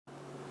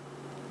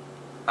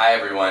Hi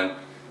everyone.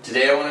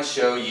 Today I want to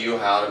show you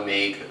how to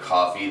make a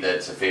coffee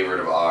that's a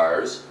favorite of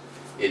ours.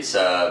 It's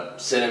a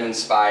cinnamon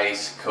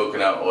spice,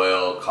 coconut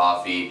oil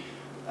coffee.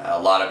 A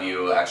lot of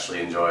you actually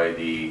enjoy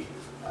the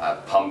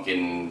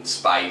pumpkin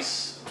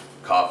spice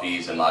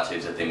coffees and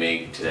lattes that they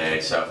make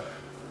today. So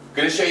I'm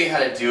going to show you how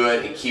to do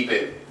it and keep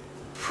it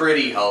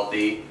pretty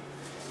healthy.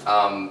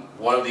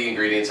 One of the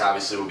ingredients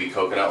obviously will be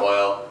coconut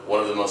oil.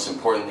 One of the most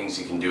important things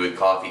you can do with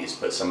coffee is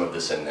put some of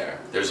this in there.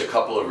 There's a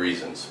couple of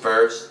reasons.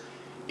 First,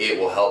 it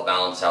will help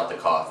balance out the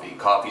coffee.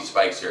 Coffee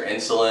spikes your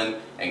insulin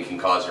and can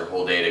cause your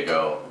whole day to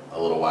go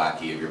a little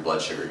wacky if your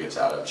blood sugar gets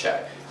out of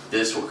check.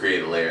 This will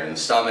create a layer in the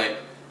stomach.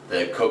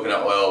 The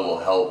coconut oil will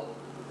help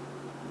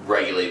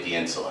regulate the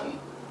insulin.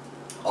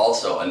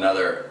 Also,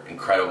 another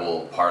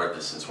incredible part of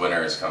this, since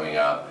winter is coming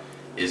up,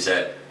 is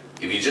that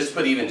if you just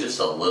put even just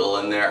a little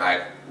in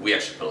there, we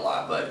actually put a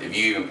lot, but if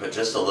you even put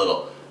just a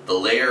little, the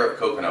layer of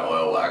coconut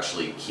oil will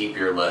actually keep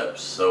your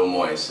lips so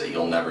moist that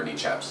you'll never need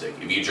chapstick.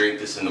 If you drink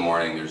this in the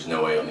morning, there's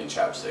no way you'll need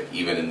chapstick,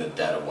 even in the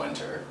dead of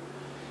winter.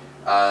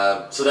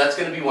 So that's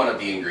going to be one of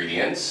the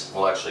ingredients.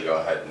 We'll actually go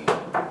ahead and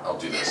I'll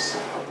do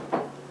this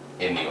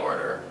in the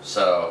order.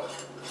 So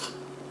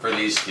for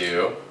these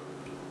two,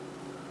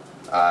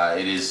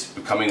 it is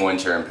becoming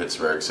winter in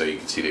Pittsburgh, so you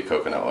can see the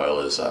coconut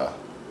oil is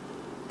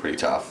pretty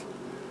tough.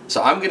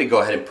 So I'm going to go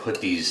ahead and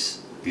put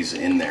these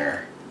in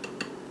there.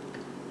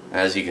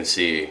 As you can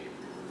see,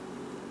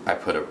 I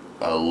put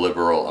a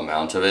liberal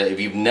amount of it. If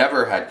you've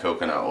never had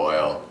coconut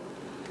oil,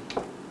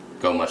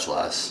 go much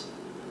less.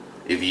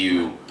 If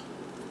you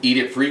eat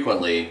it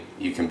frequently,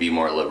 you can be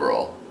more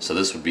liberal. So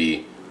this would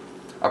be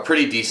a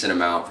pretty decent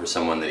amount for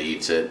someone that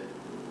eats it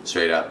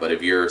straight up. But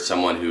if you're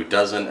someone who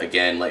doesn't,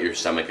 again, let your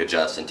stomach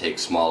adjust and take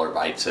smaller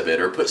bites of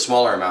it, or put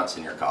smaller amounts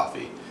in your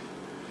coffee.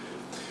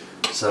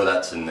 So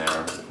that's in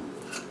there.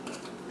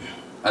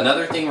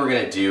 Another thing we're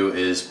going to do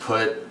is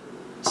put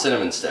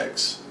cinnamon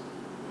sticks.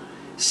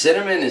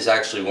 Cinnamon is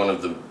actually one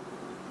of the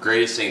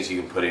greatest things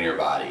you can put in your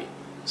body.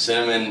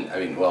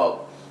 Cinnamon,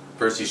 well,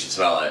 first you should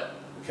smell it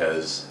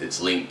because it's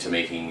linked to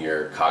making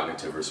your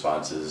cognitive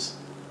responses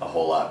a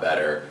whole lot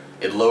better.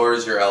 It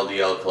lowers your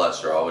LDL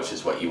cholesterol, which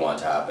is what you want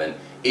to happen.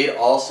 It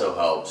also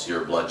helps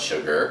your blood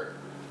sugar.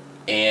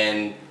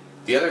 And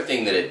the other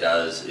thing that it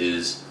does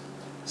is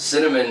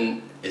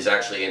cinnamon is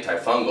actually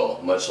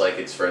antifungal, much like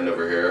its friend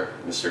over here,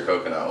 Mr.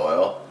 Coconut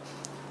Oil.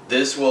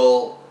 This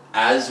will,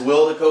 as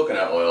will the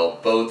coconut oil,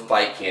 both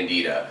fight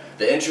candida.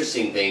 The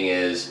interesting thing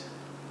is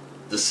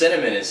the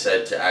cinnamon is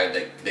said to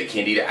that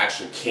candida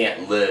actually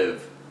can't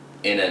live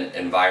in an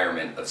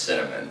environment of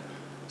cinnamon.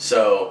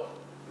 So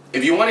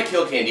if you want to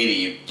kill candida,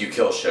 you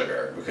kill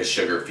sugar because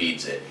sugar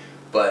feeds it.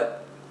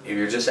 But if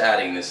you're just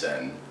adding this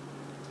in,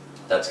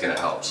 that's going to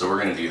help. So we're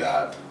going to do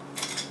that.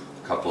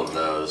 A couple of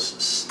those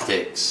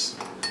sticks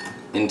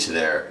into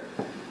there.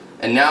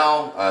 And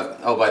now,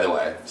 oh, by the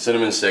way,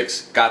 cinnamon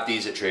sticks, got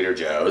these at Trader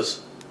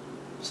Joe's.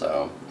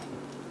 So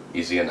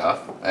easy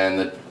enough. And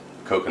the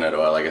coconut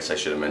oil, I guess I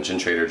should have mentioned,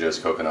 Trader Joe's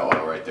coconut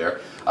oil right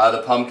there.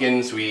 The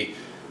pumpkins we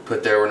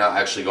put there, we're not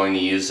actually going to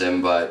use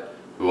them, but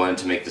we wanted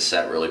to make the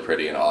set really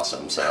pretty and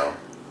awesome. So,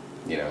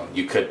 you know,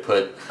 you could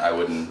put, I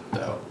wouldn't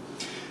though.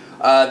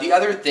 The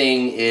other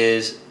thing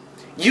is,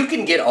 you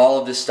can get all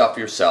of this stuff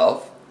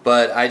yourself,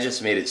 but I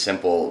just made it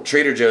simple.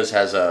 Trader Joe's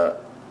has a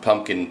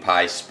pumpkin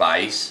pie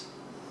spice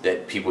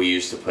that people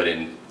use to put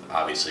in,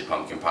 obviously,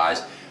 pumpkin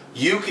pies.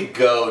 You could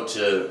go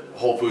to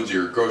Whole Foods or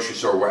your grocery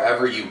store,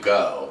 wherever you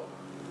go,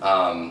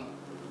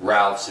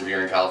 Ralph's if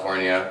you're in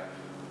California,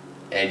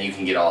 and you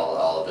can get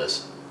all of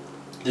this.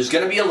 There's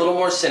going to be a little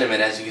more cinnamon.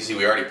 As you can see,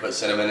 we already put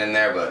cinnamon in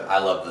there, but I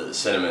love the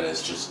cinnamon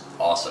is just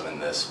awesome in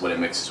this when it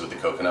mixes with the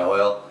coconut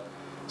oil.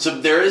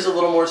 So there is a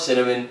little more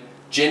cinnamon,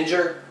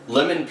 ginger,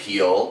 lemon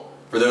peel.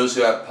 For those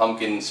who have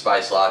pumpkin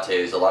spice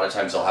lattes, a lot of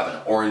times they'll have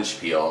an orange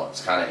peel.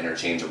 It's kind of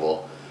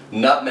interchangeable.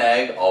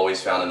 Nutmeg,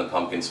 always found in the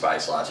pumpkin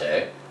spice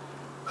latte.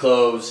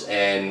 Cloves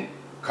and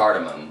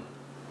cardamom,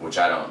 which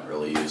I don't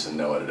really use and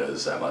know what it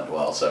is that much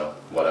well, so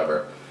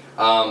whatever.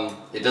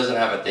 It doesn't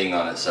have a thing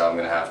on it, so I'm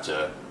going to have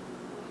to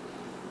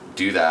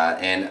do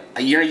that. And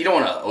you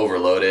don't want to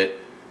overload it.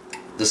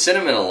 The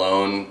cinnamon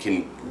alone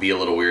can be a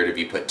little weird if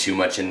you put too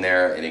much in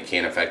there, and it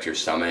can affect your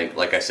stomach.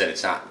 Like I said,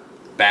 it's not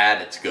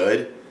bad, it's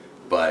good,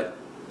 but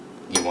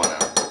you want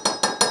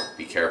to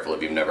be careful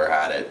if you've never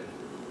had it.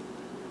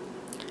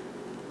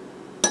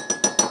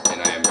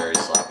 And I am very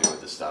sloppy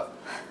with this stuff.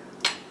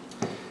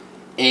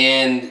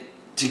 And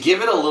to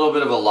give it a little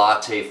bit of a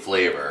latte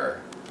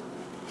flavor,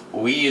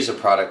 we use a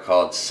product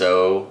called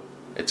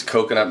it's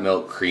coconut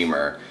milk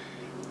creamer.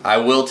 I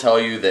will tell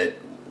you that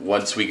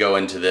once we go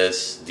into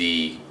this,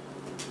 the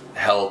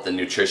health and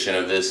nutrition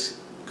of this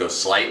goes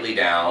slightly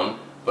down,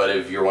 but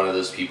if you're one of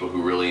those people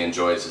who really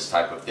enjoys this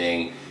type of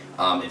thing,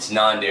 it's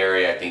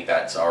non-dairy. I think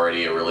that's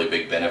already a really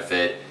big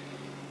benefit.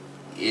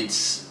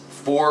 It's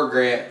 4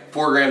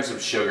 grams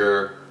of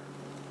sugar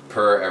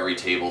per every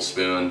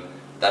tablespoon.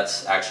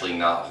 That's actually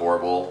not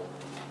horrible.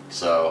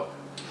 So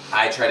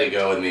I try to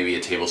go with maybe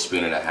a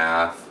tablespoon and a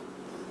half.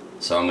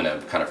 So I'm going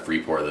to kind of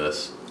free pour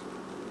this.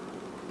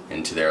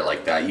 into there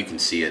like that. You can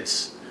see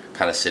it's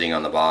kind of sitting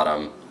on the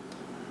bottom.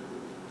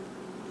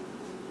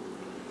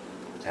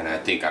 And I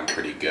think I'm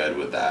pretty good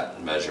with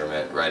that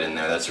measurement right in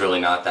there. That's really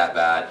not that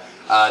bad.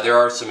 There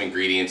are some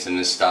ingredients in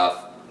this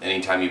stuff.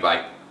 Anytime you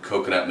buy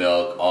coconut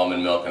milk,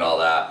 almond milk, and all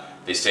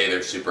that, they say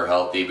they're super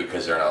healthy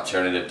because they're an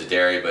alternative to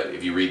dairy, but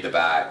if you read the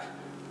back,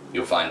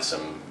 you'll find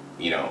some,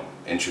 you know,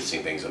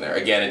 interesting things in there.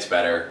 Again, it's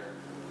better,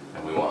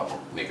 and we won't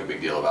make a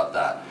big deal about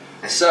that.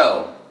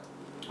 So,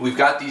 we've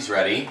got these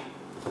ready.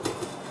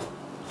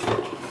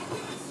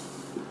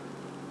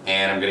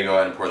 And I'm going to go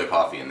ahead and pour the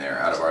coffee in there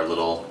out of our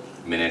little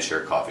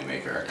miniature coffee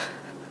maker.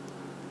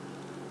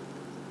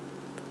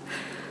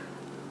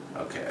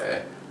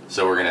 Okay,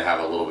 so we're going to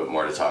have a little bit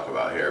more to talk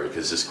about here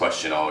because this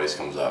question always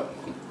comes up.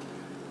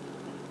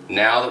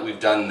 Now that we've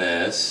done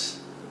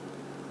this,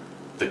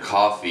 the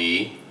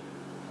coffee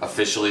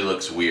officially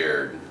looks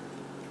weird.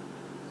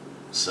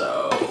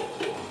 So,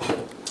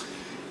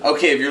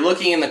 okay, if you're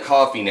looking in the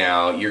coffee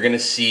now, you're going to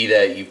see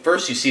that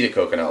first you see the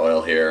coconut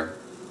oil here.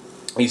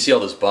 You see all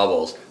those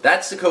bubbles.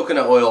 That's the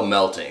coconut oil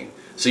melting.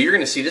 So you're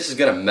going to see this is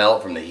going to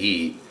melt from the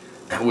heat,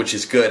 which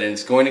is good, and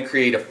it's going to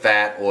create a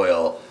fat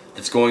oil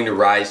that's going to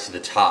rise to the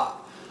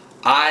top.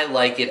 I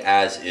like it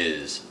as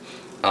is.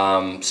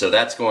 So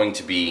that's going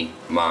to be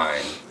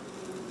mine.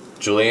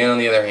 Julianne, on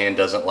the other hand,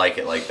 doesn't like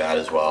it like that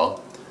as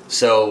well.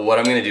 So what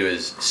I'm going to do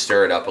is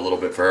stir it up a little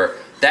bit for her.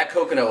 That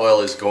coconut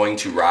oil is going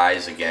to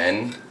rise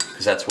again,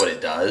 because that's what it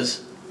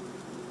does.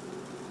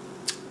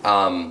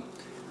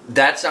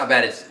 That's not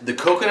bad. It's the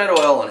coconut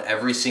oil on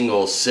every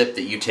single sip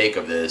that you take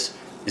of this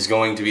is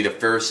going to be the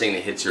first thing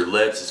that hits your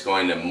lips. It's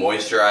going to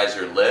moisturize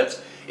your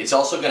lips. It's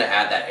also going to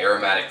add that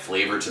aromatic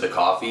flavor to the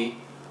coffee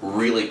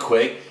really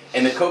quick.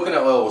 And the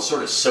coconut oil will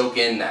sort of soak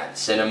in that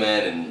cinnamon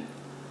and,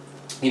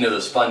 you know,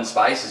 those fun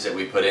spices that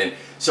we put in.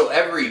 So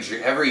every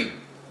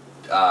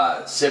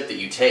sip that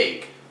you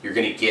take, you're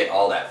going to get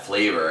all that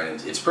flavor,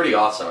 and it's pretty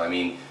awesome. I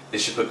mean, they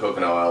should put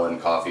coconut oil in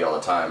coffee all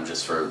the time,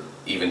 just for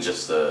even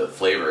just the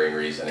flavoring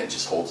reason. It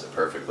just holds it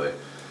perfectly.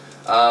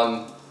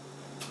 I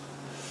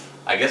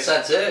guess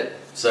that's it.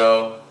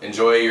 So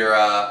enjoy your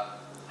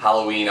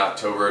Halloween,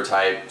 October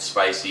type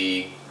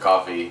spicy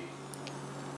coffee.